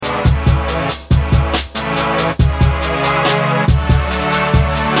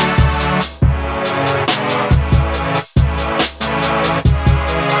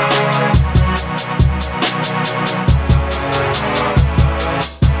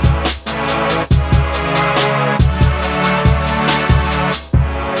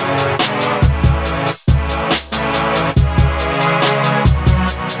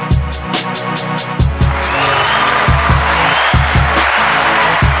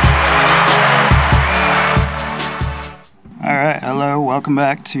welcome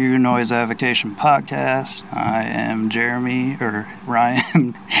back to Noise Avocation Podcast. I am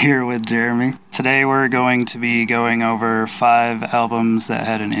Ryan, here with Jeremy. Today we're going to be going over 5 albums that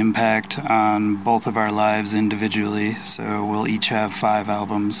had an impact on both of our lives individually, so we'll each have 5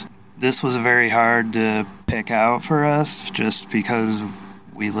 albums. This was very hard to pick out for us, just because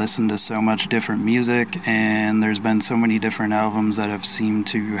we listen to so much different music, and there's been so many different albums that have seemed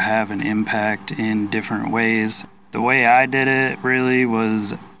to have an impact in different ways. The way I did it really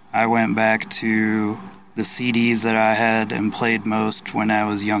was I went back to the CDs that I had and played most when I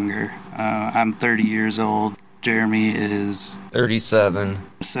was younger. I'm 30 years old. Jeremy is 37.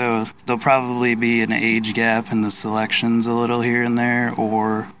 So there'll probably be an age gap in the selections a little here and there,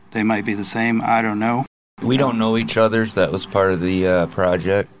 or they might be the same. I don't know. We don't know each other's. That was part of the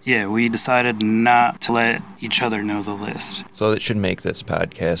project. Yeah, we decided not to let each other know the list. So it should make this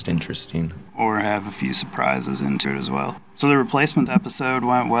podcast interesting. Or have a few surprises into it as well. So the replacement episode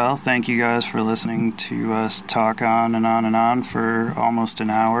went well. Thank you guys for listening to us talk on and on and on for almost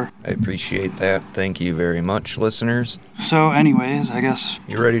an hour. I appreciate that. Thank you very much, listeners. So anyways, I guess...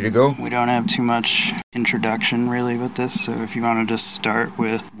 You ready to go? We don't have too much introduction really with this, so if you want to just start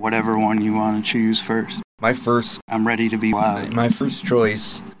with whatever one you want to choose first. I'm ready to be wild. My first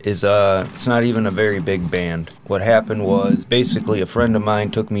choice is, it's not even a very big band. What happened was, basically a friend of mine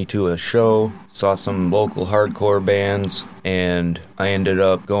took me to a show, saw some local hardcore bands, and I ended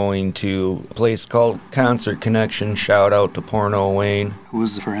up going to a place called Concert Connection. Shout out to Porno Wayne. Who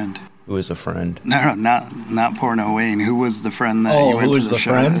was the friend? Who was a friend? No, not Porno Wayne. Who was the friend that you went to the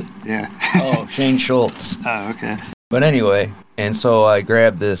show friend? with? Yeah. Oh, Shane Schultz. Oh, okay. But anyway, and so I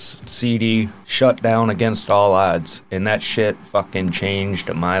grabbed this CD, Shut Down Against All Odds, and that shit fucking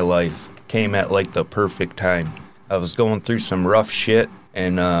changed my life. Came at like the perfect time. I was going through some rough shit,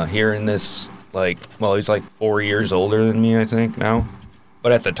 and hearing this, he's like 4 years older than me, I think, now.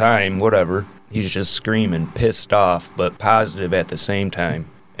 But at the time, whatever, he's just screaming, pissed off, but positive at the same time.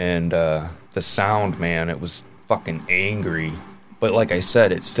 And the sound, man, it was fucking angry. But like I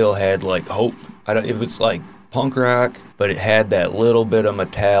said, it still had like hope. It was like punk rock, but it had that little bit of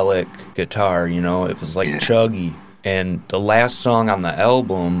metallic guitar, you know? It was like chuggy. And the last song on the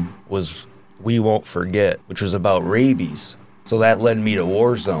album was We Won't Forget, which was about rabies. So that led me to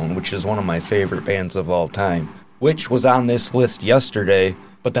Warzone, which is one of my favorite bands of all time, which was on this list yesterday,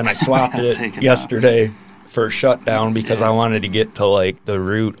 but then I swapped it yesterday for Shutdown because I wanted to get to like the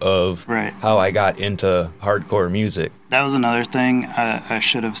root of how I got into hardcore music. That was another thing I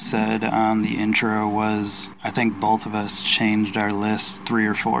should have said on the intro was I think both of us changed our list 3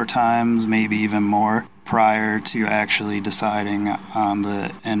 or 4 times, maybe even more, prior to actually deciding on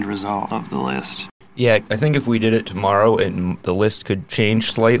the end result of the list. Yeah, I think if we did it tomorrow and the list could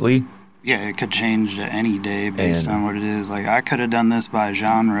change slightly. Yeah, it could change any day based on what it is. Like, I could have done this by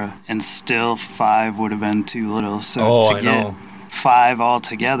genre, and still 5 would have been too little. So to get 5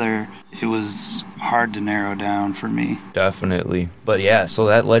 altogether, it was hard to narrow down for me. Definitely. But yeah, so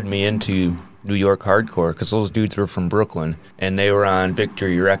that led me into New York hardcore, because those dudes were from Brooklyn, and they were on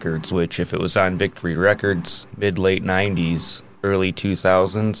Victory Records, which if it was on Victory Records, mid-late 90s, early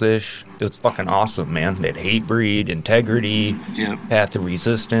 2000s-ish. It was fucking awesome, man. They had Hatebreed, Integrity, Path of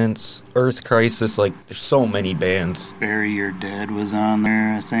Resistance, Earth Crisis, like, there's so many bands. Bury Your Dead was on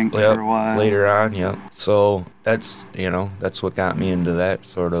there, I think, for a while. Later on, So that's, that's what got me into that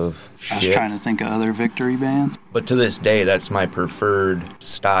sort of shit. I was trying to think of other Victory bands. But to this day, that's my preferred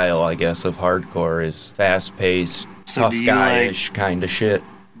style, I guess, of hardcore, is fast-paced, tough guy-ish kind of shit.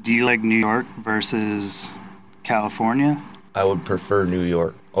 Do you like New York versus California? I would prefer New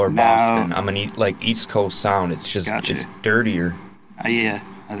York or Boston. I'm an East Coast sound. It's just it's dirtier. Yeah,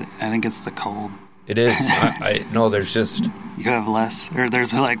 I think it's the cold. It is. I no, there's just you have less, or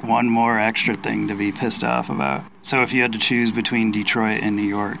there's like one more extra thing to be pissed off about. So if you had to choose between Detroit and New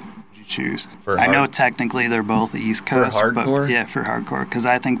York, would you choose? I know technically they're both East Coast, for hardcore. But yeah, for hardcore, because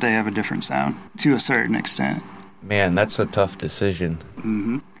I think they have a different sound to a certain extent. Man, that's a tough decision.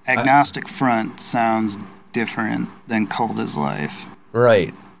 Mm-hmm. Agnostic Front sounds different than Cold as Life.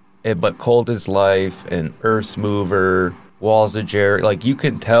 Right. But Cold as Life and Earth Mover, Walls of Jericho, like you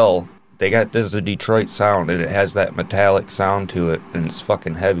can tell there's a Detroit sound and it has that metallic sound to it and it's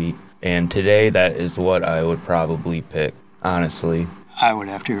fucking heavy. And today that is what I would probably pick, honestly. I would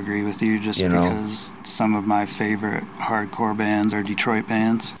have to agree with you because some of my favorite hardcore bands are Detroit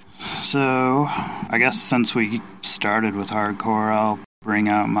bands. So I guess since we started with hardcore, I'll bring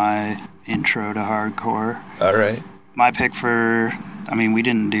out my intro to hardcore. All right. My pick we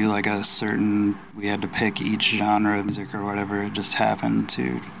didn't do we had to pick each genre of music or whatever. It just happened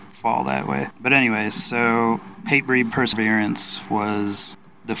to fall that way. But anyways, so Hatebreed Perseverance was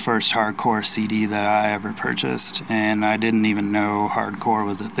the first hardcore CD that I ever purchased, and I didn't even know hardcore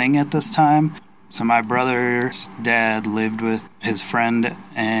was a thing at this time. So my brother's dad lived with his friend,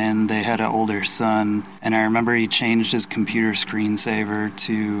 and they had an older son, and I remember he changed his computer screensaver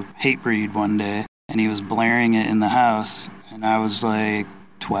to Hatebreed one day, and he was blaring it in the house, and I was like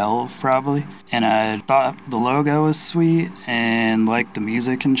 12 probably, and I thought the logo was sweet and liked the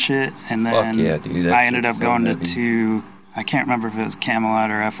music and shit, and then Fuck yeah, dude, I ended up so going heavy. to I can't remember if it was Camelot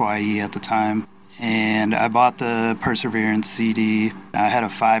or FYE at the time, and I bought the Perseverance CD. I had a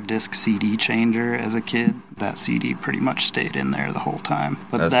 5-disc CD changer as a kid. That CD pretty much stayed in there the whole time.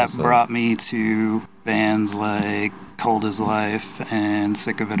 But That's that what's up. brought me to bands like Cold as Life and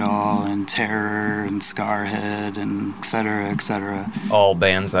Sick of It All and Terror and Scarhead and et cetera, All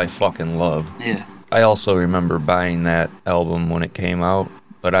bands I fucking love. Yeah. I also remember buying that album when it came out,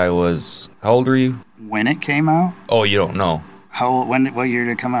 but I was... How old were you? When it came out? Oh, you don't know. What year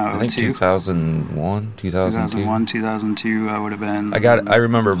did it come out? I think 02? 2001, 2002. 2001, 2002, I would have been I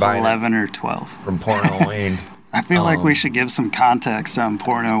remember buying 11 or 12. it from Porno Wayne. I feel like we should give some context on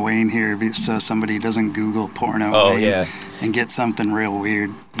Porno Wayne here so somebody doesn't Google Porno Oh, Wayne yeah. and get something real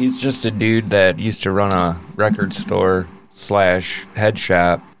weird. He's just a dude that used to run a record store / head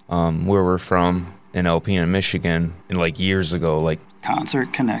shop where we're from in Alpena, Michigan, and like years ago, like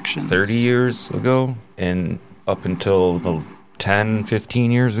Concert Connections. 30 years ago, and up until the 10,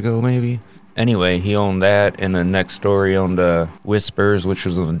 15 years ago, maybe. Anyway, he owned that, and then next door he owned Whispers, which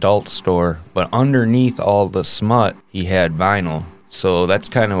was an adult store. But underneath all the smut, he had vinyl. So that's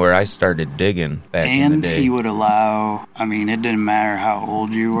kind of where I started digging back in the And day. he would allow, I mean, it didn't matter how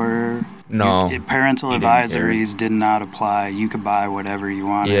old you were. No, Parental he didn't care. advisories did not apply. You could buy whatever you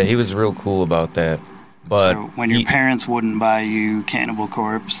wanted. Yeah, he was real cool about that. But so when your parents wouldn't buy you Cannibal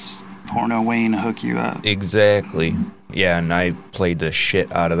Corpse, Porno Wayne hook you up. Exactly. Yeah, and I played the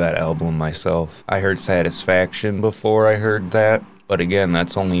shit out of that album myself. I heard Satisfaction before I heard that, but again,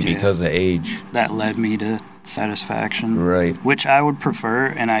 that's only Yeah. because of age. That led me to Satisfaction. Right. Which I would prefer,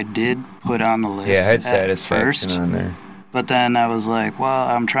 and I did put on the list Yeah, I had at Satisfaction first. on there. But then I was like, well,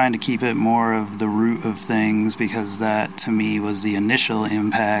 I'm trying to keep it more of the root of things because that, to me, was the initial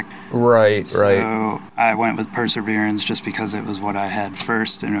impact. Right, So right. I went with Perseverance just because it was what I had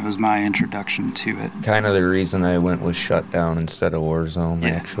first, and it was my introduction to it. Kind of the reason I went with Shutdown instead of Warzone, Yeah.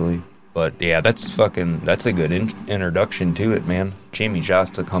 actually. But yeah, that's a good introduction to it, man. Jamie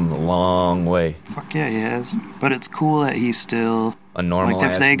Josta come a long way. Fuck yeah, he has. But it's cool that he's still... A normal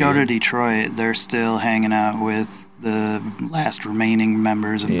Like, if they go to dude. Detroit, they're still hanging out with the last remaining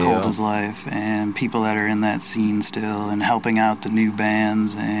members of Yeah. Cold as Life and people that are in that scene still and helping out the new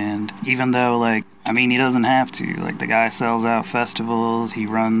bands. And even though, like, I mean, he doesn't have to. Like, the guy sells out festivals. He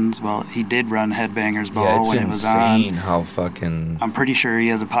did run Headbangers Ball Yeah, it's when it was insane on. how fucking I'm pretty sure he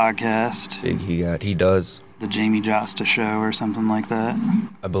has a podcast, big he got. He does. The Jamie Josta Show or something like that.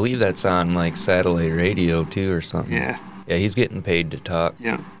 I believe that's on like satellite radio too or something. Yeah. Yeah, he's getting paid to talk.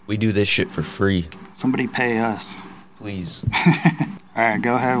 Yep. We do this shit for free. Somebody pay us. Please. All right,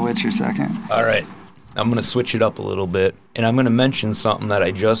 go ahead. What's your second? All right. I'm going to switch it up a little bit. And I'm going to mention something that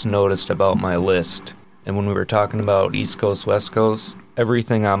I just noticed about my list. And when we were talking about East Coast, West Coast,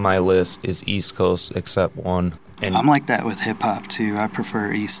 everything on my list is East Coast except one. And I'm like that with hip-hop, too. I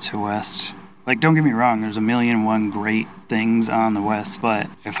prefer East to West. Like, don't get me wrong, there's 1,000,001 great things on the West, but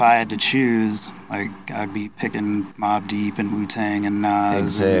if I had to choose, like, I'd be picking Mobb Deep and Wu-Tang and Nas and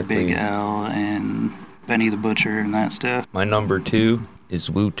Exactly. Big L and Benny the Butcher and that stuff. my number 2 is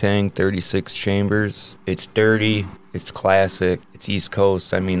Wu-Tang 36 Chambers. It's dirty. It's classic. It's East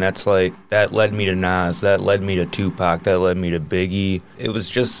Coast. I mean, that led me to Nas. That led me to Tupac. That led me to Biggie. It was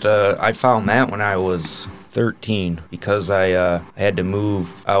just, I found that when I was 13 because I had to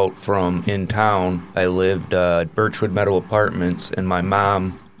move out from in town. I lived at Birchwood Meadow Apartments, and my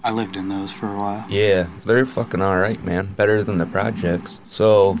mom... I lived in those for a while. Yeah, they're fucking alright, man. Better than the projects.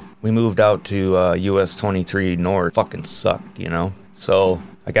 So, we moved out to US 23 North. Fucking sucked, you know? So,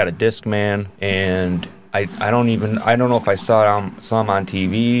 I got a Discman, and I don't know if I saw some on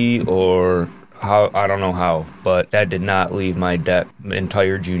TV or how, I don't know how, but that did not leave my deck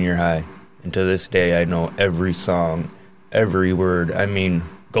entire junior high. And to this day, I know every song, every word. I mean,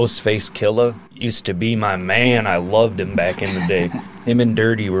 Ghostface Killah used to be my man. I loved him back in the day. Him and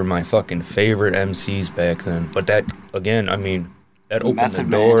Dirty were my fucking favorite MCs back then. But that, again, I mean, that opened Method the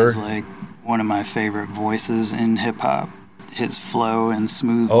Man door. is, like, one of my favorite voices in hip-hop. His flow and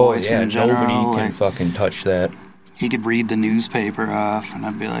smooth Oh, voice yeah, in general. nobody can like, fucking touch that. he could read the newspaper off, and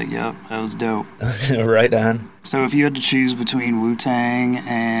I'd be like, yep, that was dope. Right on. So if you had to choose between Wu-Tang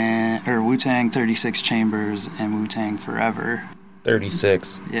and Wu-Tang 36 Chambers and Wu-Tang Forever,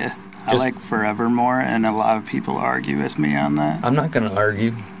 36. yeah, I like Forever more, and a lot of people argue with me on that. I'm not gonna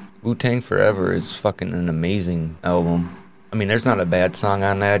argue. Wu-Tang Forever is fucking an amazing album. I mean, there's not a bad song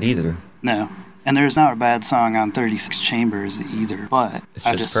on that either. No. And there's not a bad song on 36 Chambers either, but It's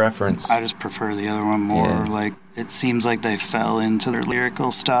just preference. I just prefer the other one more. Yeah. Like, it seems like they fell into their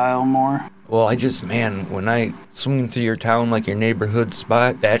lyrical style more. Well, when I swing through your town like your neighborhood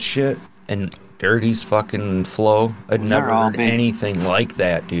spot, that shit, and Dirty's fucking flow, I'd never heard anything like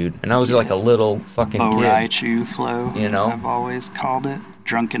that, dude. And I was like a little fucking Bo kid. Raichu flow, you know? I've always called it.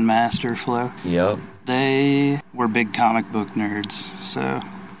 Drunken Master flow. Yep. They were big comic book nerds, so...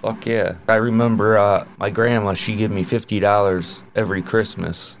 Fuck yeah. I remember my grandma, she gave me $50 every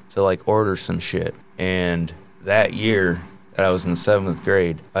Christmas to like order some shit. And that year that I was in 7th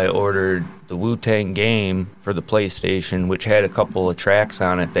grade, I ordered the Wu-Tang game for the PlayStation, which had a couple of tracks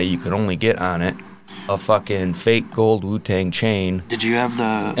on it that you could only get on it. A fucking fake gold Wu-Tang chain. Did you have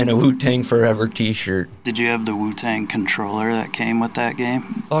the... And a Wu-Tang Forever t-shirt. Did you have the Wu-Tang controller that came with that game?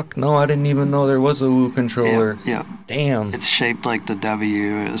 Fuck no, I didn't even know there was a Wu controller. Yep. Damn. It's shaped like the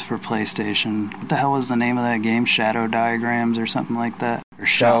W. It was for PlayStation. What the hell was the name of that game? Shadow Diagrams or something like that? Or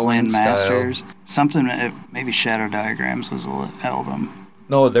Shaolin Masters? Something, maybe Shadow Diagrams was an album.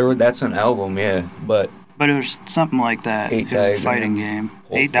 No, that's an album, yeah, but it was something like that. It was a fighting game.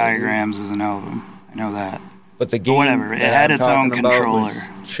 8 Diagrams is an album. I know that. But the game, whatever, it had its own controller.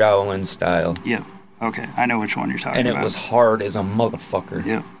 Shaolin style. Yep. Okay, I know which one you're talking about. And it was hard as a motherfucker.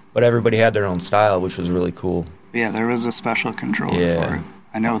 Yep. But everybody had their own style, which was really cool. Yeah, there was a special controller for it.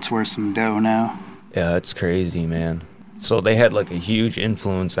 I know it's worth some dough now. Yeah, it's crazy, man. So they had like a huge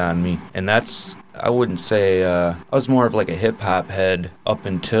influence on me. And I wouldn't say, I was more of like a hip-hop head up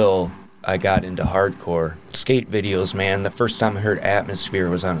until I got into hardcore. Skate videos, man. The first time I heard Atmosphere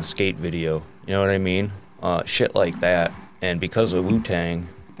was on a skate video. You know what I mean? Shit like that. And because of Wu-Tang...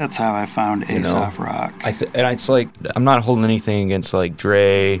 That's how I found Aesop Rock. And it's like, I'm not holding anything against like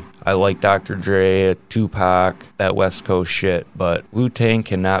Dre. I like Dr. Dre, Tupac, that West Coast shit. But Wu-Tang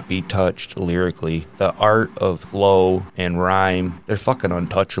cannot be touched lyrically. The art of flow and rhyme, they're fucking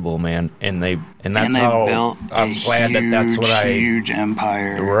untouchable, man. And that's how built I'm glad that's what a huge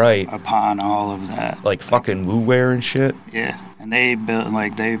empire upon all of that. Like fucking Wu-Wear and shit. Yeah. And they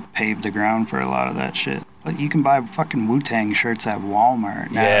paved the ground for a lot of that shit. But you can buy fucking Wu-Tang shirts at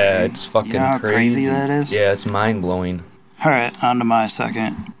Walmart now. Yeah, it's fucking you know how crazy that is? Yeah, it's mind-blowing. All right, on to my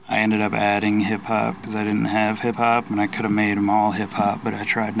second. I ended up adding hip-hop because I didn't have hip-hop, and I could have made them all hip-hop, but I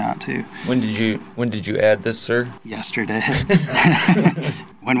tried not to. When did you add this, sir? Yesterday.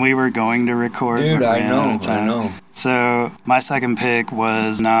 When we were going to record. Dude, I know. So, my second pick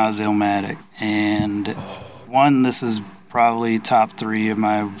was Nas Illmatic. And one, this is probably top 3 of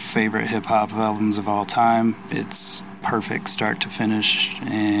my favorite hip-hop albums of all time. It's perfect start to finish,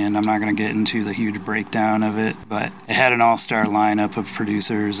 and I'm not going to get into the huge breakdown of it, but it had an all-star lineup of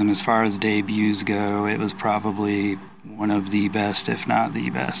producers, and as far as debuts go, it was probably one of the best, if not the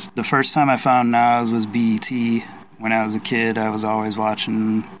best. The first time I found Nas was BET. When I was a kid, I was always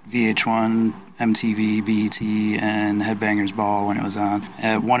watching VH1, MTV, BET, and Headbangers Ball when it was on.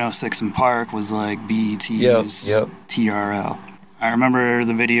 At 106 in Park was like BET's TRL. I remember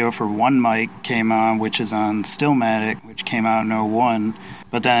the video for One Mic came on, which is on Stillmatic, which came out in 01.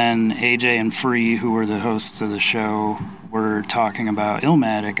 But then AJ and Free, who were the hosts of the show, were talking about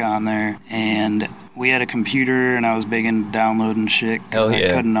Illmatic on there. And we had a computer, and I was big into downloading shit because I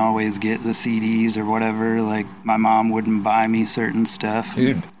couldn't always get the CDs or whatever. Like, my mom wouldn't buy me certain stuff.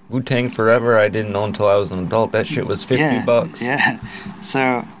 Dude, Wu-Tang Forever, I didn't know until I was an adult. That shit was $50. Yeah.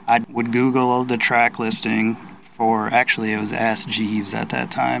 So I would Google the track listing for, actually, it was Ask Jeeves at that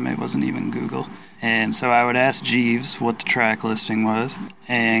time. It wasn't even Google. And so I would ask Jeeves what the track listing was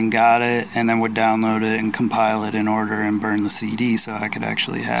and got it, and then would download it and compile it in order and burn the CD so I could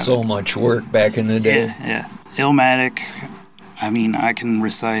actually have so much work back in the day. Yeah. Illmatic, I mean, I can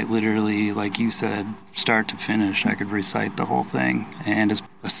recite literally, like you said, start to finish. I could recite the whole thing. And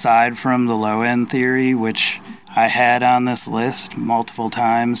aside from the Low End Theory, which I had on this list multiple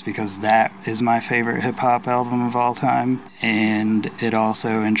times because that is my favorite hip-hop album of all time, and it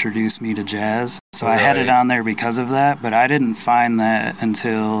also introduced me to jazz. So I had it on there because of that, but I didn't find that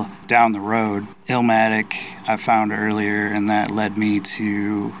until down the road. Illmatic I found earlier, and that led me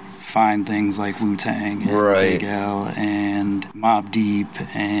to find things like Wu-Tang and Big L and Mobb Deep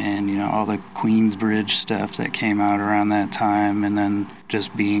and, you know, all the Queensbridge stuff that came out around that time, and then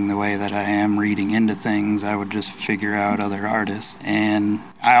just being the way that I am, reading into things, I would just figure out other artists. And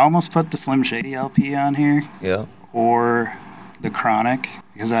I almost put the Slim Shady LP on here. Yeah. Or the Chronic,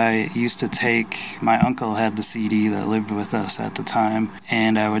 because I used to take, my uncle had the CD that lived with us at the time,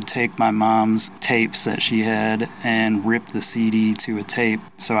 and I would take my mom's tapes that she had and rip the CD to a tape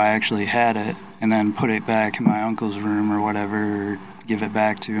so I actually had it, and then put it back in my uncle's room or whatever, or give it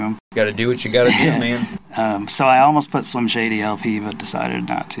back to him. You gotta do what you gotta do, man. So I almost put Slim Shady LP, but decided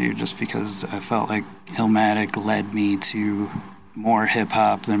not to, just because I felt like Illmatic led me to more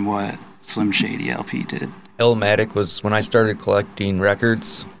hip-hop than what Slim Shady LP did. Illmatic was when I started collecting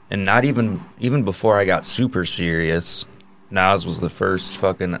records, and not even before I got super serious. Nas was the first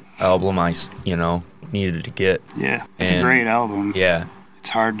fucking album I needed to get. Yeah, it's a great album. Yeah. It's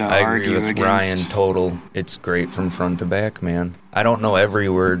hard to I argue agree with against. Ryan total. It's great from front to back, man. I don't know every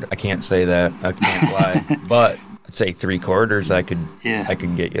word. I can't say that. I can't lie. But I'd say 3/4 I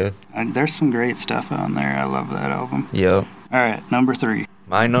could get you. There's some great stuff on there. I love that album. Yep. All right, number 3.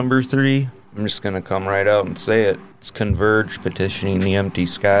 My number 3, I'm just going to come right out and say it. It's Converge, Petitioning the Empty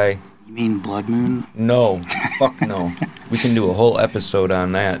Sky. You mean Blood Moon? No. Fuck no. We can do a whole episode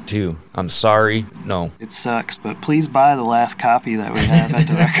on that, too. I'm sorry. No. It sucks, but please buy the last copy that we have at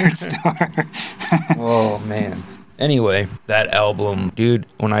the record store. Oh, man. Anyway, that album, dude,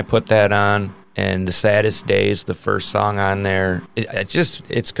 when I put that on, and The Saddest Days, the first song on there,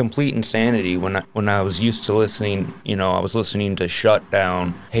 it's complete insanity. When I was used to listening, I was listening to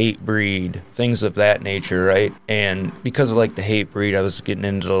Shutdown, Hatebreed, things of that nature, right? And because of like the Hatebreed, I was getting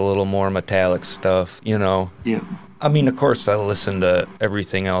into a little more metallic stuff, Yep. I mean, of course, I listened to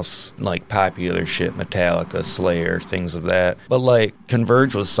everything else, like popular shit, Metallica, Slayer, things of that. But like,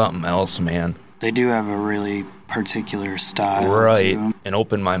 Converge was something else, man. They do have a really particular style right to them. And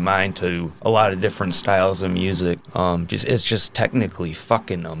opened my mind to a lot of different styles of music. It's just technically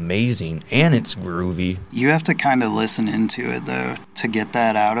fucking amazing, and it's groovy. You have to kind of listen into it though to get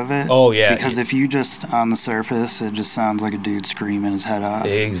that out of it. Oh yeah, because if you just on the surface, it just sounds like a dude screaming his head off.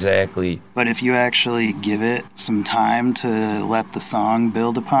 Exactly. But if you actually give it some time to let the song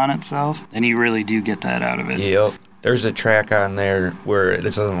build upon itself, then you really do get that out of it. Yep. There's a track on there where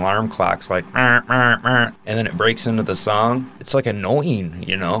it's an alarm clock's like, and then it breaks into the song. It's like annoying,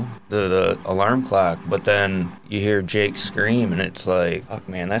 the alarm clock. But then you hear Jake scream, and it's like, fuck,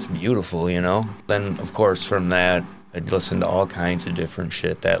 man, that's beautiful, Then, of course, from that, I'd listen to all kinds of different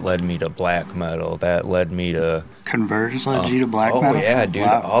shit. That led me to black metal. That led me to... Converge led you to black metal? Oh, yeah, dude.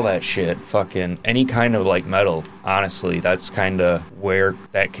 Wow. All that shit. Fucking any kind of, like, metal. Honestly, that's kind of where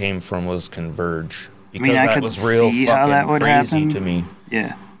that came from, was Converge. Because I that could was real see fucking how that would crazy happen. to me.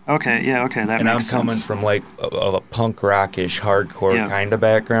 Yeah. Okay, that and makes sense. I'm coming from, like, a punk rockish, hardcore kind of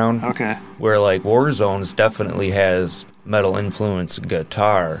background. Okay. Where, like, Warzones definitely has metal-influenced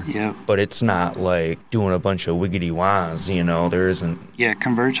guitar. Yep. But it's not, like, doing a bunch of wiggity-wahs, There isn't... Yeah,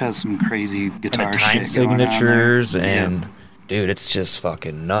 Converge has some crazy guitar and time shit going on there. signatures and... Dude, it's just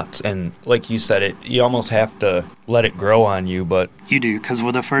fucking nuts. And like you said, you almost have to let it grow on you, but... You do, because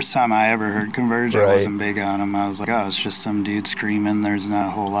the first time I ever heard Converge, I wasn't big on them. I was like, oh, it's just some dude screaming. There's not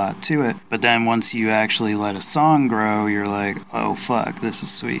a whole lot to it. But then once you actually let a song grow, you're like, oh, fuck, this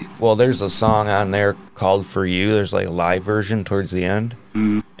is sweet. Well, there's a song on there called For You. There's like a live version towards the end.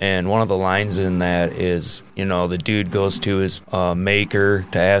 Mm. And one of the lines in that is, the dude goes to his maker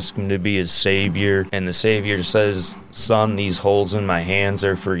to ask him to be his savior. And the savior says, son, these holes in my hands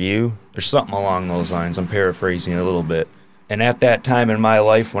are for you. There's something along those lines. I'm paraphrasing a little bit. And at that time in my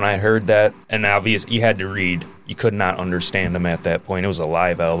life when I heard that, and obviously you had to read, you could not understand him at that point. It was a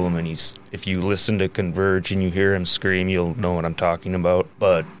live album, and if you listen to Converge and you hear him scream, you'll know what I'm talking about.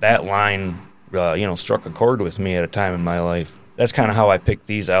 But that line, struck a chord with me at a time in my life. That's kind of how I picked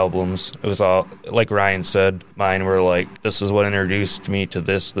these albums. It was all, like Ryan said, mine were like, this is what introduced me to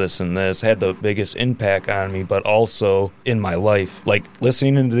this, and this. Had the biggest impact on me, but also in my life. Like,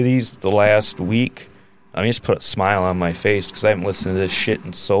 listening to these the last week, I just put a smile on my face because I haven't listened to this shit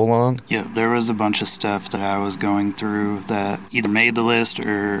in so long. Yeah, there was a bunch of stuff that I was going through that either made the list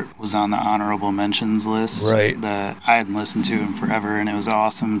or was on the honorable mentions list. Right. That I hadn't listened to in forever, and it was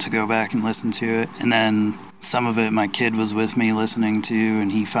awesome to go back and listen to it. And then some of it my kid was with me listening to,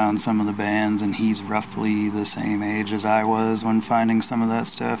 and he found some of the bands, and he's roughly the same age as I was when finding some of that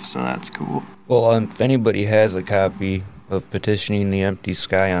stuff, so that's cool. Well, if anybody has a copy of Petitioning the Empty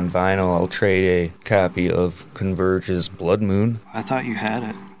Sky on vinyl, I'll trade a copy of Converge's Blood Moon. I thought you had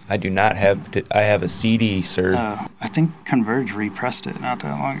it. I do not have I have a CD, sir. I think Converge repressed it not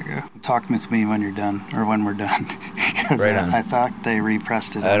that long ago. Talk with me when you're done, or when we're done. Because right on. I thought they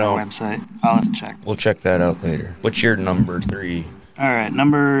repressed it on the website. I'll have to check. We'll check that out later. What's your number 3? All right,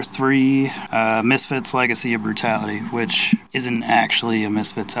 number 3, Misfits Legacy of Brutality, which isn't actually a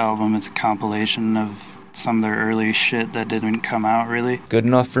Misfits album. It's a compilation of some of their early shit that didn't come out, really. Good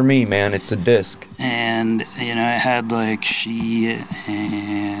enough for me, man. It's a disc. And, you know, it had, like, She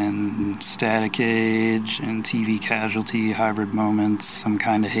and Static Age and TV Casualty, Hybrid Moments, Some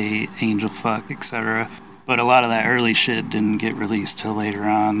Kind of Hate, Angel Fuck, etc. But a lot of that early shit didn't get released till later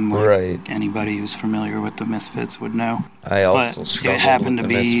on. Like Right. Anybody who's familiar with the Misfits would know. I also But struggled it happened with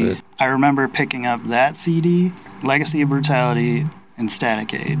to the be. Misfits. I remember picking up that CD, Legacy of Brutality, and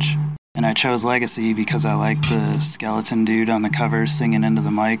Static Age. And I chose Legacy because I liked the skeleton dude on the cover singing into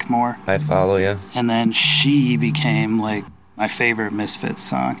the mic more. I follow you. And then She became like my favorite Misfits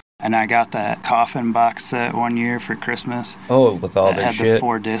song. And I got that Coffin box set one year for Christmas. Oh, with all It that had shit. the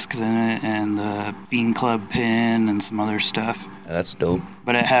 4 discs in it and the Fiend Club pin and some other stuff. That's dope.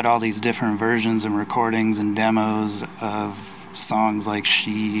 But it had all these different versions and recordings and demos of songs like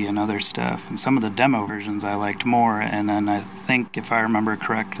She and other stuff. And some of the demo versions I liked more. And then I think, if I remember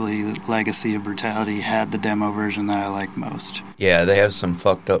correctly, Legacy of Brutality had the demo version that I liked most. Yeah, they have some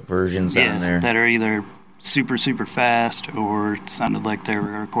fucked up versions on there. That are either super, super fast or it sounded like they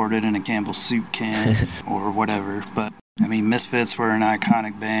were recorded in a Campbell's soup can or whatever. But, I mean, Misfits were an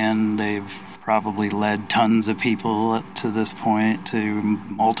iconic band. They've probably led tons of people to this point to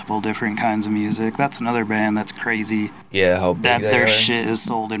multiple different kinds of music. That's another band that's crazy. Yeah, how big That they their are. shit is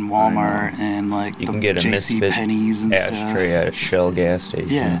sold in Walmart and like You the can get a JC Misfit Penney's and stuff. ashtray at a Shell gas station.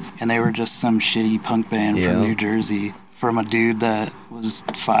 Yeah, and they were just some shitty punk band Yeah. from New Jersey. From a dude that was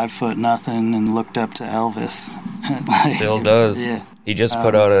 5'0" and looked up to Elvis. Like, Still does. Yeah. He just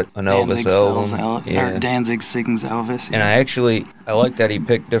put out an Elvis Danzig album. sells Yeah. or Danzig sings Elvis. And I like that he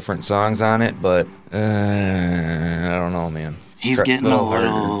picked different songs on it, but I don't know, man. He's getting a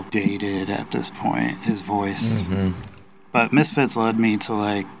little dated at this point, his voice. Mm-hmm. But Misfits led me to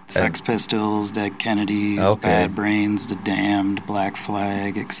like Sex Pistols, Dead Kennedys, Okay. Bad Brains, The Damned, Black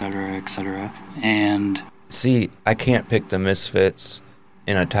Flag, etc., etc. And See, I can't pick the Misfits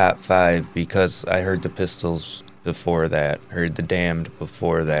in a top 5 because I heard the Pistols before that, heard the Damned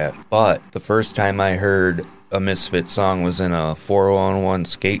before that. But the first time I heard a Misfit song was in a 401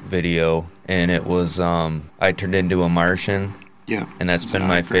 skate video, and it was I Turned Into a Martian, yep, and that's it's been a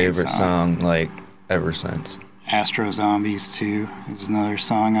my great favorite song like ever since. Astro Zombies 2 is another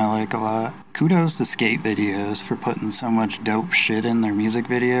song I like a lot. Kudos to skate videos for putting so much dope shit in their music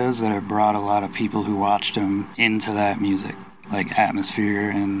videos that have brought a lot of people who watched them into that music. Like Atmosphere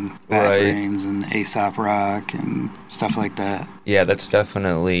and Bad Right. Brains and Aesop Rock and stuff like that. Yeah, that's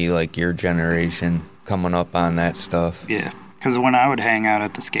definitely like your generation coming up on that stuff. Yeah. Because when I would hang out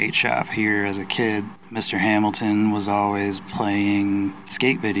at the skate shop here as a kid, Mr. Hamilton was always playing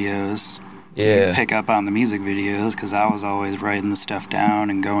skate videos. Yeah. You'd pick up on the music videos because I was always writing the stuff down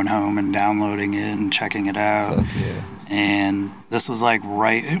and going home and downloading it and checking it out. Fuck yeah. And this was like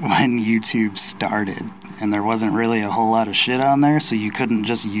right when YouTube started. And there wasn't really a whole lot of shit on there, so you couldn't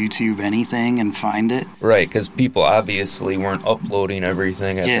just YouTube anything and find it. Right, because people obviously weren't uploading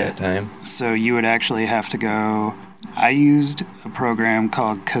everything at Yeah. that time. So you would actually have to go. I used a program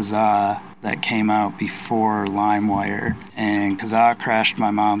called Kazaa that came out before LimeWire, and Kazaa crashed my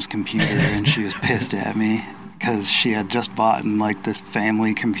mom's computer, and she was pissed at me because she had just bought like this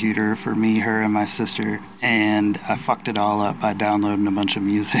family computer for me, her, and my sister, and I fucked it all up by downloading a bunch of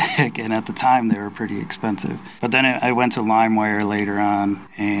music, and at the time they were pretty expensive. But then I went to LimeWire later on,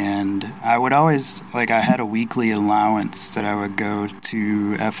 and I would always, like, I had a weekly allowance that I would go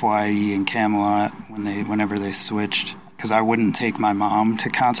to FYE and Camelot whenever they switched. Because I wouldn't take my mom to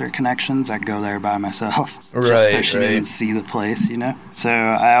Concert Connections. I'd go there by myself. Just so Right, she right. didn't see the place, you know? So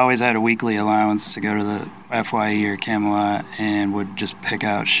I always had a weekly allowance to go to the FYE or Camelot and would just pick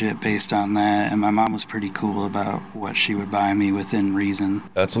out shit based on that. And my mom was pretty cool about what she would buy me within reason.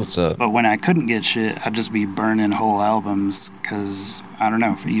 That's what's up. But when I couldn't get shit, I'd just be burning whole albums because, I don't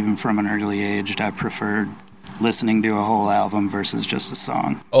know, even from an early age, I preferred listening to a whole album versus just a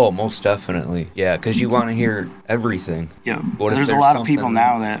song. Oh, most definitely. Yeah, because you want to hear everything. Yeah, What if there's a there's lot of people something-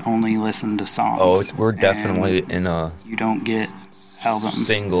 now that only listen to songs. Oh, we're and definitely in a you don't get albums.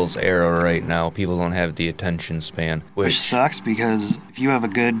 singles era right now. People don't have the attention span. Which sucks because if you have a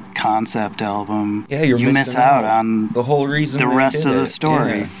good concept album, Yeah, you're you miss missing out out. on the whole reason the they rest did of the it.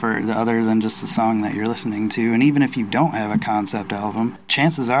 story Yeah. for other than just the song that you're listening to. And even if you don't have a concept album,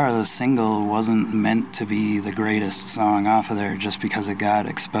 chances are the single wasn't meant to be the greatest song off of there just because it got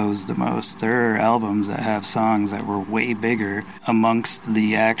exposed the most. There are albums that have songs that were way bigger amongst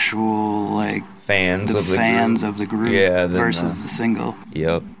the actual like fans of the fans group. Of the group versus the single.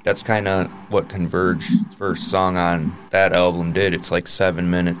 Yep. That's kind of what Converge's first song on that album did. It's like 7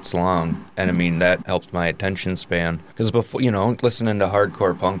 minutes long. And I mean, that helped my attention span. Because before, listening to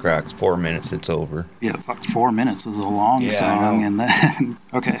hardcore punk rock, 4 minutes, it's over. Yeah, 4 minutes was a long song. And then,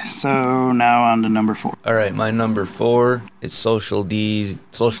 okay, so now on to number 4. All right, my number 4 is Social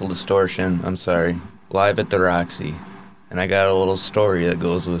Distortion, Live at the Roxy. And I got a little story that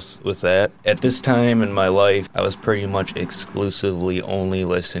goes with that. At this time in my life, I was pretty much exclusively only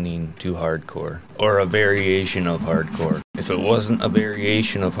listening to hardcore, or a variation of hardcore. If it wasn't a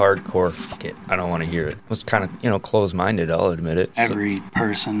variation of hardcore, fuck it, I don't want to hear it. I was kind of, close-minded, I'll admit it. Every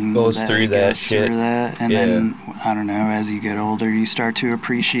person goes through that shit. And then, I don't know, as you get older, you start to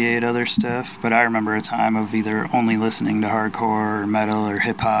appreciate other stuff. But I remember a time of either only listening to hardcore or metal or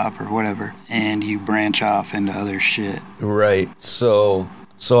hip-hop or whatever, and you branch off into other shit. Right. So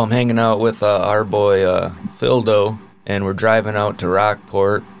I'm hanging out with our boy Phildo, and we're driving out to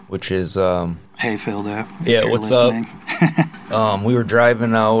Rockport, which is Hey Phildo. Yeah, what's listening. Up? We were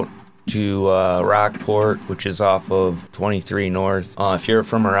driving out to Rockport, which is off of 23 North. If you're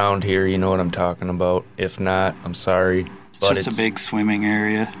from around here, you know what I'm talking about. If not, I'm sorry. But it's a big swimming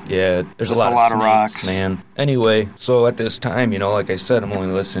area. Yeah, there's a lot of snakes, rocks, man. Anyway, so at this time, like I said, I'm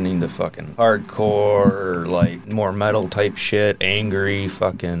only listening to fucking hardcore, like more metal type shit, angry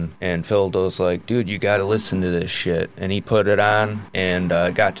fucking. And Phildo's like, dude, you gotta listen to this shit. And he put it on and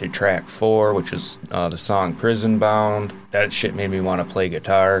got to track 4, which is the song Prison Bound. That shit made me want to play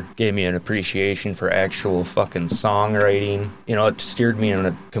guitar, gave me an appreciation for actual fucking songwriting. It steered me in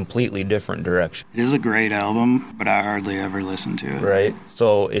a completely different direction. It is a great album, but I hardly ever listen to it. Right?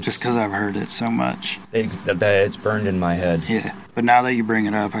 So it's just because I've heard it so much. It's burned in my head. Yeah. But now that you bring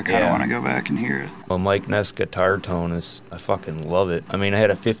it up, I kind of want to go back and hear it. Well, Mike Ness guitar tone I fucking love it. I mean, I had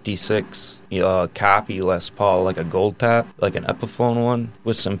a 56 copy Les Paul, like a gold top, like an Epiphone one,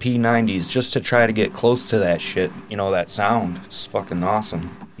 with some P90s just to try to get close to that shit, that sound. It's fucking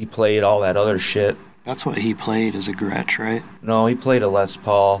awesome. He played all that other shit. That's what he played as a Gretsch, right? No, he played a Les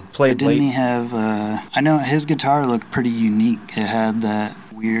Paul. Didn't he have, I know his guitar looked pretty unique. It had that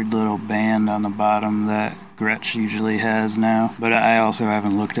weird little band on the bottom that Gretsch usually has now. But I also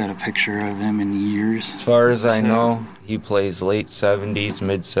haven't looked at a picture of him in years. As far as I know, he plays late 70s,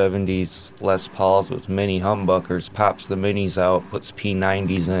 mid 70s Les Pauls with mini humbuckers, pops the minis out, puts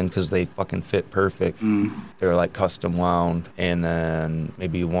P90s in because they fucking fit perfect. They're like custom wound, and then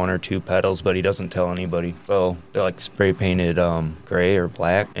maybe 1 or 2 pedals, but he doesn't tell anybody. So they're like spray painted gray or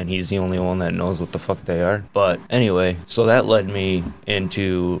black, and he's the only one that knows what the fuck they are. But anyway, so that led me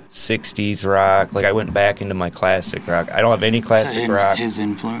into 60s rock. Like I went back into my classic rock. I don't have any classic rock. His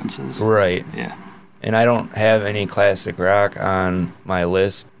influences. Right. Yeah. And I don't have any classic rock on my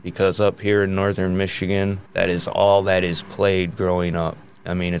list because up here in northern Michigan, that is all that is played growing up.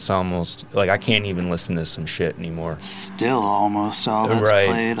 I mean, it's almost like I can't even listen to some shit anymore. Still almost all that's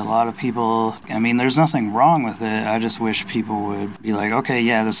played. A lot of people, I mean, there's nothing wrong with it. I just wish people would be like, okay,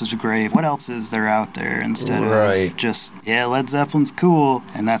 yeah, this is great. What else is there out there? Instead of just, yeah, Led Zeppelin's cool,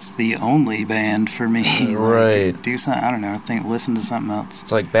 and that's the only band for me. Right. Like, do something, I don't know, listen to something else.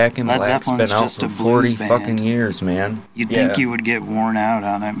 It's like Back in Black's been out for 40 fucking years, man. You'd think you would get worn out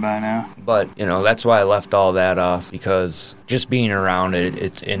on it by now. But, that's why I left all that off, because just being around it,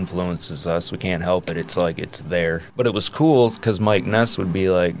 it influences us. We can't help it. It's like it's there. But it was cool because Mike Ness would be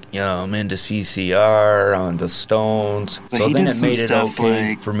like, I'm into CCR, on the Stones. But so then it made it okay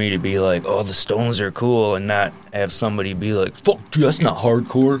like, for me to be like, oh, the Stones are cool, and not have somebody be like, fuck, dude, that's not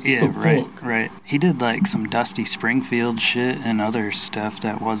hardcore. Yeah, right. He did like some Dusty Springfield shit and other stuff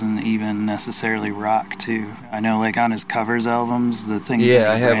that wasn't even necessarily rock too. I know like on his covers albums, the things that he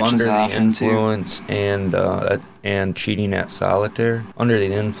I have branches Under off the Influence and Cheating at Solitaire. Under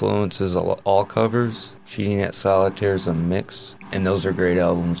the Influence is all covers. Cheating at Solitaire is a mix, and those are great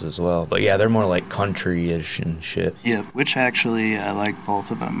albums as well. But yeah, they're more like country-ish and shit. Yeah, which actually I like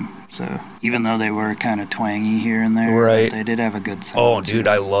both of them. So even though they were kind of twangy here and there, they did have a good sound. Oh, dude,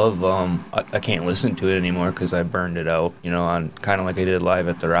 I love I can't listen to it anymore because I burned it out, on kind of like I did Live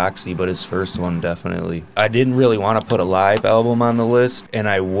at the Roxy, but his first one definitely. I didn't really want to put a live album on the list, and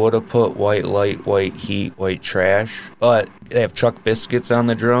I would have put White Light, White Heat, White Trash, but they have Chuck Biscuits on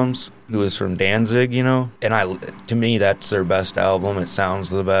the drums, who is from Danzig, and to me, that's their best album. It sounds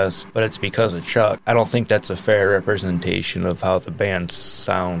the best, but it's because of Chuck. I don't think that's a fair representation of how the band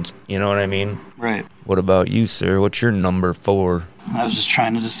sounds. You know what I mean? Right. What about you, sir? What's your number 4? I was just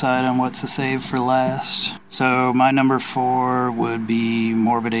trying to decide on what to save for last. So my number 4 would be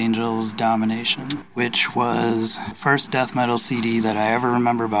Morbid Angel's Domination, which was the first death metal CD that I ever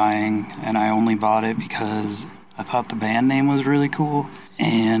remember buying, and I only bought it because I thought the band name was really cool.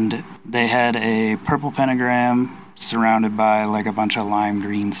 And they had a purple pentagram surrounded by like a bunch of lime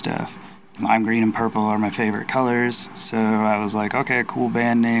green stuff. Lime green and purple are my favorite colors, so I was like, okay, cool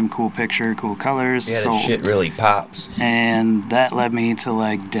band name, cool picture, cool colors. Yeah, that shit really pops. And that led me to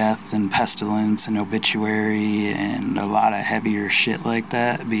like Death and Pestilence and Obituary and a lot of heavier shit like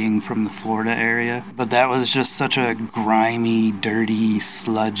that, being from the Florida area. But that was just such a grimy, dirty,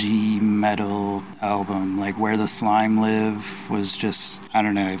 sludgy metal album. Like Where the Slime Live was just, I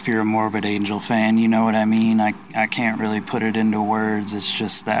don't know, if you're a Morbid Angel fan, you know what I mean. I can't really put it into words. It's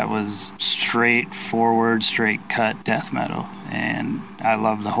just that was straightforward, straight cut death metal, and I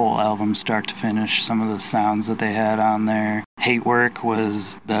love the whole album start to finish. Some of the sounds that they had on there. Hate Work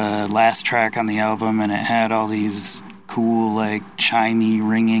was the last track on the album, and it had all these cool, like, chimey,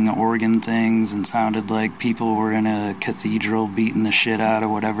 ringing organ things, and sounded like people were in a cathedral beating the shit out of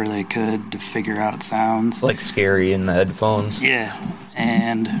whatever they could to figure out sounds. Like scary in the headphones. Yeah,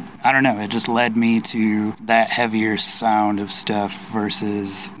 and I don't know, it just led me to that heavier sound of stuff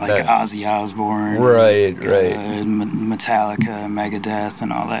versus like Ozzy Osbourne, right, Metallica, Megadeth,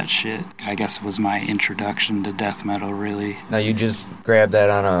 and all that shit. I guess was my introduction to death metal, really. Now you just grabbed that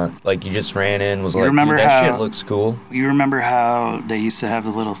on a, like you just ran in, was like, remember that how, shit looks cool. You remember how they used to have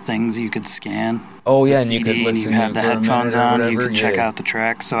the little things you could scan? Oh yeah, and CD, you could listen and you had the headphones on, you could check yeah. out the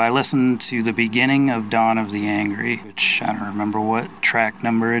track. So I listened to the beginning of Dawn of the Angry, which I don't remember what track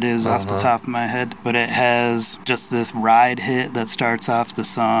number it is off the top of my head, but it has just this ride hit that starts off the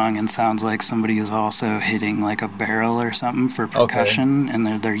song and sounds like somebody is also hitting like a barrel or something for percussion,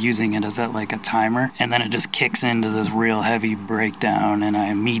 and they're using it as like a timer, and then it just kicks into this real heavy breakdown, and I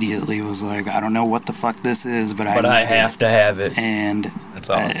immediately was like, I don't know what the fuck this is, but I have to have it. And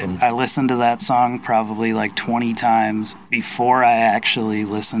that's awesome. I listened to that song probably like 20 times before I actually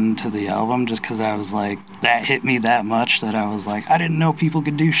listened to the album, just because I was like, that hit me that much that I was like, I didn't know people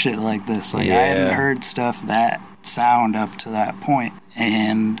could do shit like this. Like, I hadn't heard stuff that sound up to that point.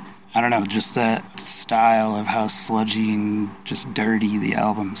 And I don't know, just that style of how sludgy and just dirty the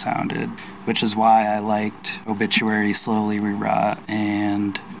album sounded, which is why I liked Obituary, Slowly We Rot,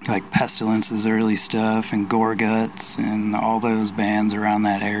 and like Pestilence's early stuff, and Gorguts, and all those bands around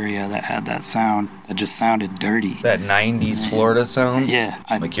that area that had that sound that just sounded dirty. That 90s Florida sound? Yeah.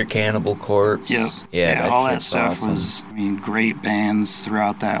 Like your Cannibal Corpse? Yep. Yeah, all that stuff awesome. was, I mean, great bands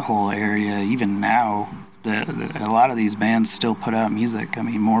throughout that whole area. Even now, a lot of these bands still put out music. I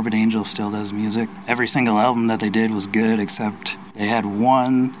mean, Morbid Angel still does music. Every single album that they did was good, except they had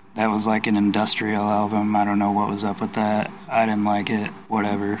one that was like an industrial album. I don't know what was up with that. I didn't like it.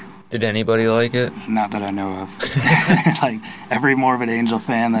 Whatever. Did anybody like it? Not that I know of. Like, every Morbid Angel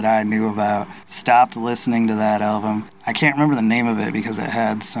fan that I knew about stopped listening to that album. I can't remember the name of it because it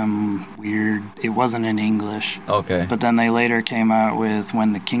had some weird... It wasn't in English. Okay. But then they later came out with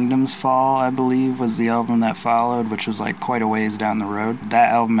When the Kingdoms Fall, I believe, was the album that followed, which was like quite a ways down the road.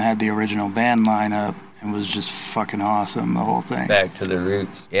 That album had the original band lineup and was just fucking awesome, the whole thing. Back to the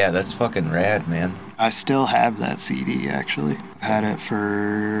roots. Yeah, that's fucking rad, man. I still have that CD, actually. I've had it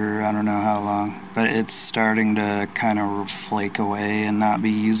for I don't know how long, but it's starting to kind of flake away and not be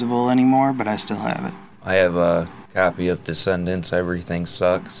usable anymore, but I still have it. I have a copy of Descendants, Everything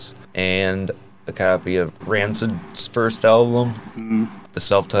Sucks, and a copy of Rancid's first album, the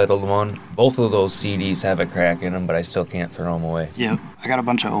self-titled one. Both of those CDs have a crack in them, but I still can't throw them away. Yep. I got a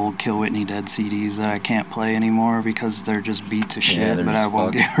bunch of old Kill Whitney Dead CDs that I can't play anymore because they're just beat to shit, but I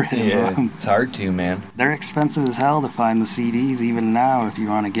won't get rid of them. It's hard to, man. They're expensive as hell to find the CDs. Even now, if you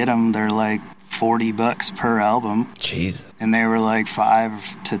want to get them, they're like $40 per album. Jeez. And they were like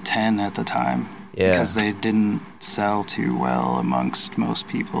 5 to 10 at the time. Yeah. Because they didn't sell too well amongst most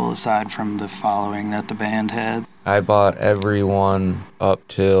people, aside from the following that the band had. I bought every one up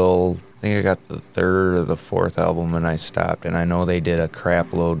till, I think I got the third or the fourth album, and I stopped. And I know they did a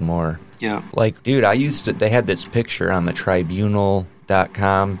crap load more. Yep. Like, dude, they had this picture on the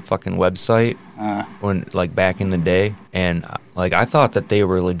Tribunal.com fucking website when, like, back in the day. And, like, I thought that they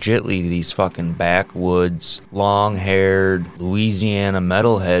were legitly these fucking backwoods, long-haired Louisiana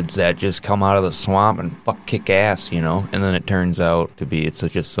metalheads that just come out of the swamp and kick ass, you know? And then it turns out to be it's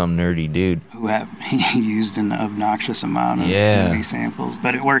just some nerdy dude. Who have used an obnoxious amount of movie samples.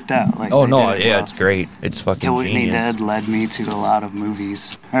 But it worked out. Like, it's great. It's fucking Kill Whitney genius. Dead led me to a lot of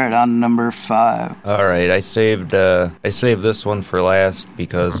movies. All right, on number 5. All right, I saved this one for last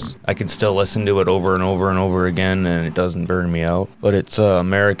because I can still listen listen to it over and over and over again, and it doesn't burn me out. But it's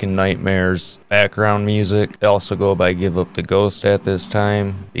American Nightmare's background music. They also go by Give Up the Ghost at this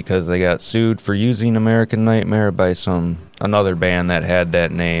time because they got sued for using American Nightmare by another band that had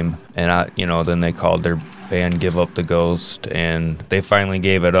that name, and then they called their band Give Up the Ghost, and they finally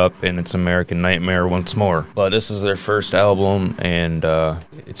gave it up, and it's American Nightmare once more. But this is their first album, and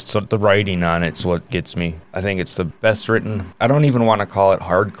it's the writing on it's what gets me. I think it's the best written. I don't even want to call it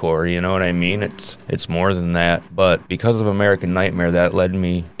hardcore, you know what I mean? It's more than that, but because of American Nightmare, that led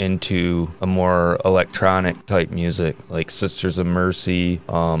me into a more electronic type music, like Sisters of Mercy,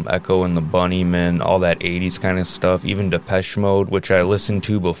 Echo and the Bunnymen, all that 80s kind of stuff, even Depeche Mode, which I listened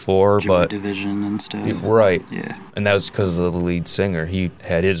to before, Joy but Division and stuff. Right. Yeah. And that was because of the lead singer. He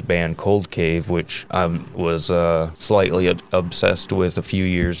had his band Cold Cave, which I was slightly obsessed with a few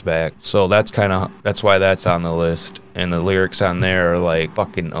years back. So that's why that's on the list. And the lyrics on there are like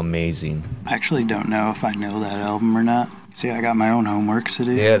fucking amazing. I actually don't know if I know that album or not. See, I got my own homework to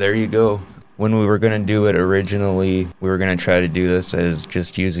do. Yeah, there you go. When we were going to do it originally, we were going to try to do this as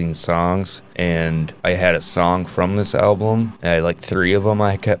just using songs, and I had a song from this album, and I had like 3 of them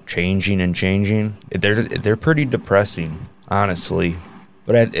I kept changing and changing. They're pretty depressing, honestly.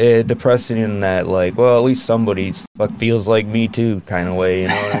 But depressing in that, like, well, at least somebody feels like me too kind of way, you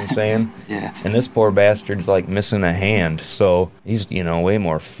know what I'm saying? Yeah. And this poor bastard's like missing a hand, so he's, way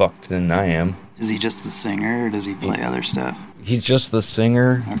more fucked than I am. Is he just the singer, or does he play other stuff? He's just the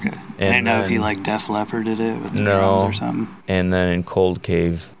singer. Okay. I didn't know if he like Def Leppard did it with the No. drums or something. And then in Cold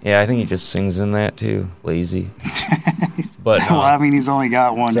Cave. Yeah, I think he just sings in that too. Lazy. But well, I mean, he's only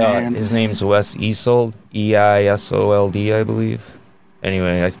got one hand. His name's Wes Eisold. Eisold, I believe.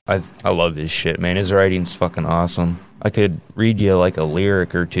 Anyway, I love his shit, man. His writing's fucking awesome. I could read you like a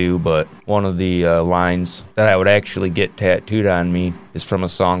lyric or two, but one of the lines that I would actually get tattooed on me is from a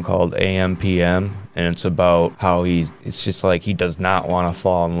song called AM/PM, and it's about how it's just like he does not want to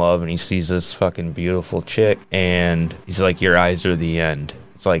fall in love, and he sees this fucking beautiful chick, and he's like, your eyes are the end.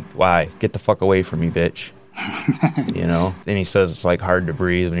 It's like, why? Get the fuck away from me, bitch. And he says it's like hard to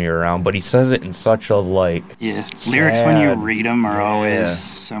breathe when you're around, but he says it in such a like lyrics when you read them are always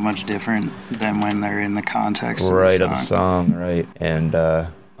so much different than when they're in the context of the song, right? And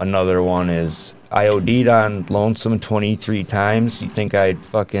another one is I OD'd on Lonesome 23 times. You think I'd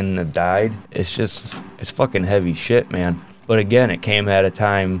fucking died? It's fucking heavy shit, man. But again, it came at a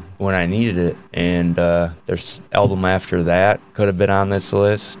time when I needed it, and there's album after that could have been on this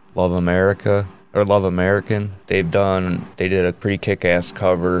list, Love American. They did a pretty kick-ass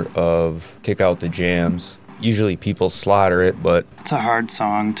cover of Kick Out the Jams. Usually people slaughter it, but it's a hard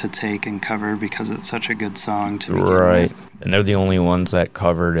song to take and cover because it's such a good song to begin with. And they're the only ones that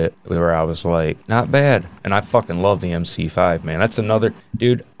covered it where I was like, not bad. And I fucking love the MC5, man. That's another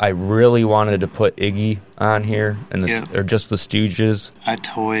dude. I really wanted to put Iggy on here, and or just the Stooges. I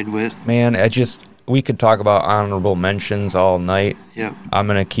toyed with. Man, we could talk about honorable mentions all night. Yep. I'm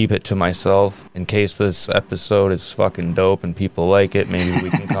going to keep it to myself in case this episode is fucking dope and people like it. Maybe we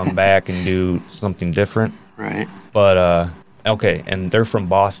can come back and do something different. Right. But, okay, and they're from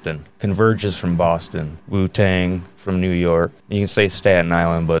Boston. Converge is from Boston. Wu-Tang from New York. You can say Staten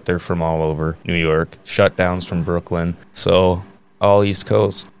Island, but they're from all over New York. Shutdown's from Brooklyn. So, all East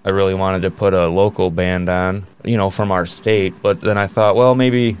Coast. I really wanted to put a local band on, from our state. But then I thought, well,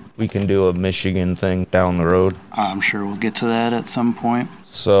 maybe we can do a Michigan thing down the road. I'm sure we'll get to that at some point.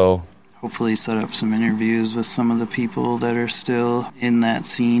 So hopefully set up some interviews with some of the people that are still in that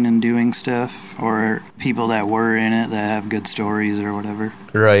scene and doing stuff, or people that were in it that have good stories or whatever.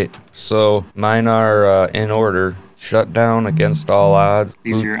 Right. So mine are in order. Shutdown, Against All Odds.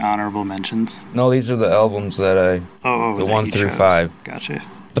 These are your honorable mentions? No, these are the albums that the 1 through 5. Gotcha.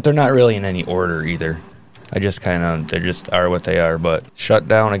 But they're not really in any order either. They just are what they are. But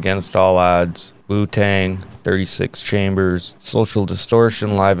Shutdown, Against All Odds, Wu-Tang, 36 Chambers, Social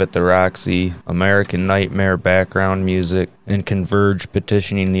Distortion, Live at the Roxy, American Nightmare, background music, and Converge,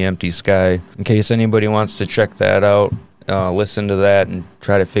 Petitioning the Empty Sky. In case anybody wants to check that out, listen to that and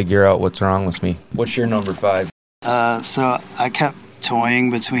try to figure out what's wrong with me. What's your number 5? So I kept toying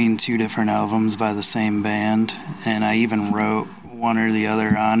between 2 different albums by the same band, and I even wrote one or the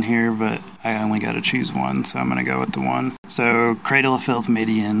other on here, but I only got to choose one, so I'm going to go with the one. So Cradle of Filth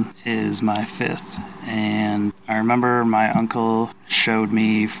Midian is my 5th, and I remember my uncle showed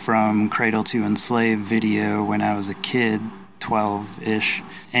me From Cradle to Enslave video when I was a kid, 12-ish,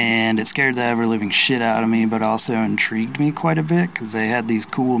 and it scared the ever-living shit out of me, but also intrigued me quite a bit, because they had these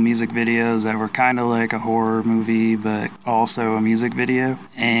cool music videos that were kind of like a horror movie, but also a music video.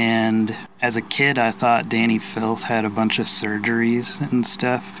 And as a kid, I thought Danny Filth had a bunch of surgeries and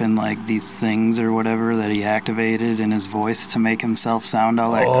stuff, and like these things or whatever that he activated in his voice to make himself sound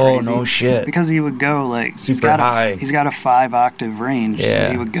all that crazy. Oh, no shit. Because he would go like... Super high. He's got a 5-octave range, yeah.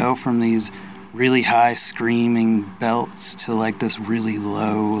 So he would go from these really high screaming belts to like this really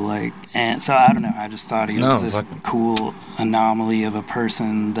low, like, and so I don't know, I just thought he was this cool anomaly of a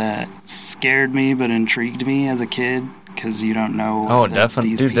person that scared me but intrigued me as a kid, because you don't know. Oh,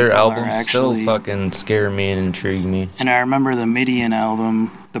 definitely, dude, their albums still fucking scare me and intrigue me. And I remember the Midian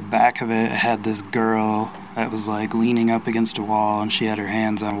album, the back of it had this girl that was like leaning up against a wall, and she had her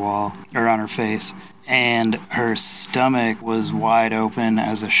hands on a wall, or on her face, and her stomach was wide open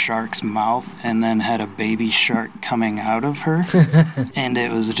as a shark's mouth, and then had a baby shark coming out of her. And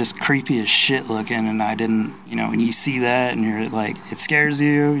it was just creepy as shit looking, and I didn't, when you see that and you're like, it scares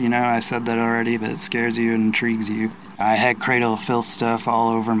you, I said that already, but it scares you and intrigues you. I had Cradle of Filth stuff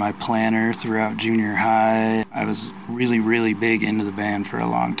all over my planner throughout junior high. I was really, really big into the band for a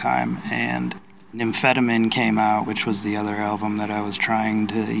long time, and Nymphetamine came out, which was the other album that I was trying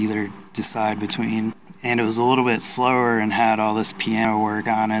to either decide between. And it was a little bit slower and had all this piano work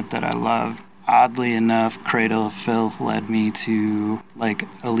on it that I loved. Oddly enough, Cradle of Filth led me to, like,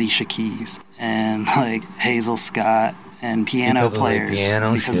 Alicia Keys and, like, Hazel Scott and piano players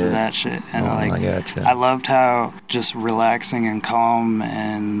because of that shit. And I loved how just relaxing and calm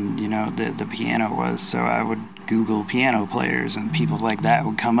and the piano was. So I would Google piano players, and people like that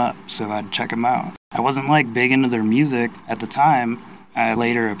would come up, so I'd check them out. I wasn't like big into their music at the time. I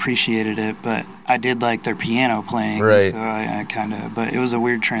later appreciated it, but I did like their piano playing, right. So I kind of, but it was a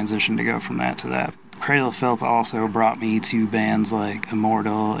weird transition to go from that to that. Cradle of Filth also brought me to bands like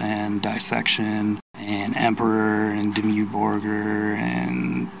Immortal and Dissection and Emperor and Dimmu Borgir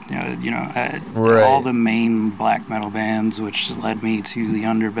and right. all the main black metal bands, which led me to the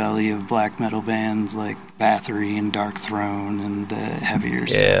underbelly of black metal bands like Bathory and Dark Throne and the heavier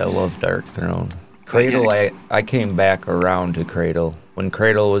stuff. Yeah, I love Dark Throne. Cradle, I came back around to Cradle. When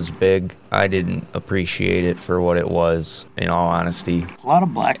Cradle was big, I didn't appreciate it for what it was, in all honesty. A lot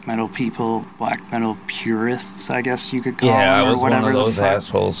of black metal people, black metal purists, I guess you could call them, I was or whatever one of those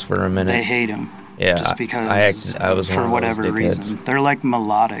assholes for a minute. They hate him. Yeah, just because I was for one whatever of those reason. They're like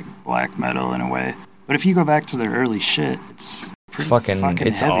melodic black metal in a way. But if you go back to their early shit, it's pretty fucking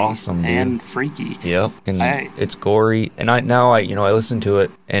it's heavy awesome, dude. And freaky. Yep, and it's gory. And I listen to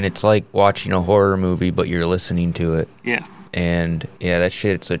it, and it's like watching a horror movie, but you're listening to it. Yeah. And that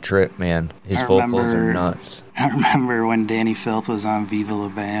shit's a trip, man. His vocals are nuts. I remember when Danny Filth was on Viva La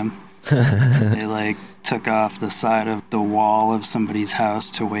Bam. They took off the side of the wall of somebody's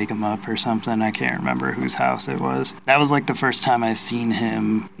house to wake him up or something. I can't remember whose house it was. That was the first time I seen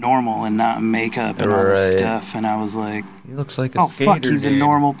him normal and not in makeup and all this stuff, and I was like, he looks like a skater, fuck, he's dude. A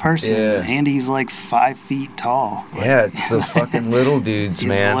normal person. Yeah. And he's 5 feet tall. Yeah, it's the fucking little dudes,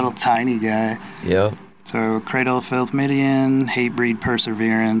 man. He's a little tiny guy. Yep. So, Cradle of Filth, Midian, Hatebreed,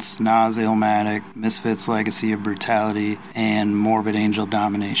 Perseverance, Nas, Illmatic, Misfits, Legacy of Brutality, and Morbid Angel,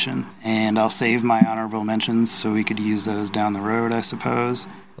 Domination. And I'll save my honorable mentions so we could use those down the road, I suppose.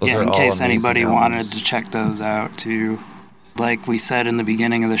 In case anybody wanted to check those out, too. Like we said in the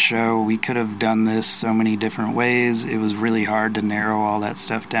beginning of the show, we could have done this so many different ways. It was really hard to narrow all that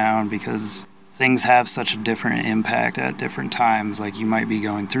stuff down because things have such a different impact at different times. You might be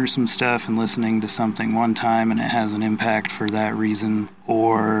going through some stuff and listening to something one time and it has an impact for that reason.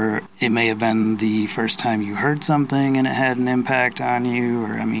 Or it may have been the first time you heard something and it had an impact on you.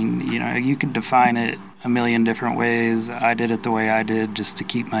 Or, you could define it a million different ways. I did it the way I did just to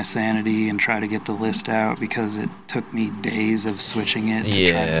keep my sanity and try to get the list out because it took me days of switching it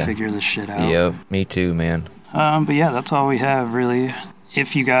to try to figure this shit out. Yep, me too, man. But yeah, that's all we have, really.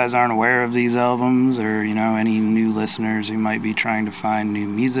 If you guys aren't aware of these albums or, any new listeners who might be trying to find new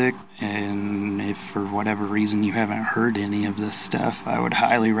music, and if for whatever reason you haven't heard any of this stuff, I would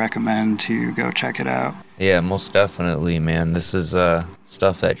highly recommend to go check it out. Yeah, most definitely, man. This is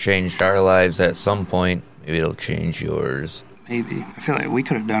stuff that changed our lives at some point. Maybe it'll change yours. Maybe. I feel like we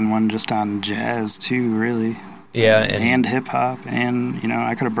could have done one just on jazz, too, really. Yeah, and hip-hop, and,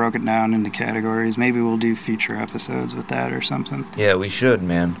 I could have broke it down into categories. Maybe we'll do future episodes with that or something. Yeah, we should,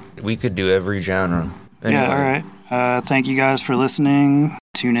 man. We could do every genre. Anyway. Yeah, all right. Thank you guys for listening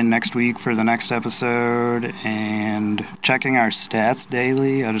tune in next week for the next episode and checking our stats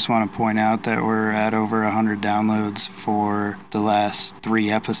daily. I just want to point out that we're at over 100 downloads for the last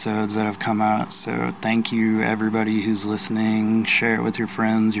 3 episodes that have come out. So thank you, everybody who's listening. Share it with your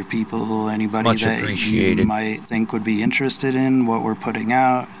friends, your people, anybody that you might think would be interested in what we're putting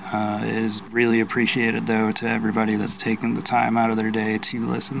out. It is really appreciated, though, to everybody that's taken the time out of their day to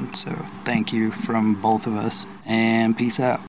listen. So thank you from both of us, and peace out.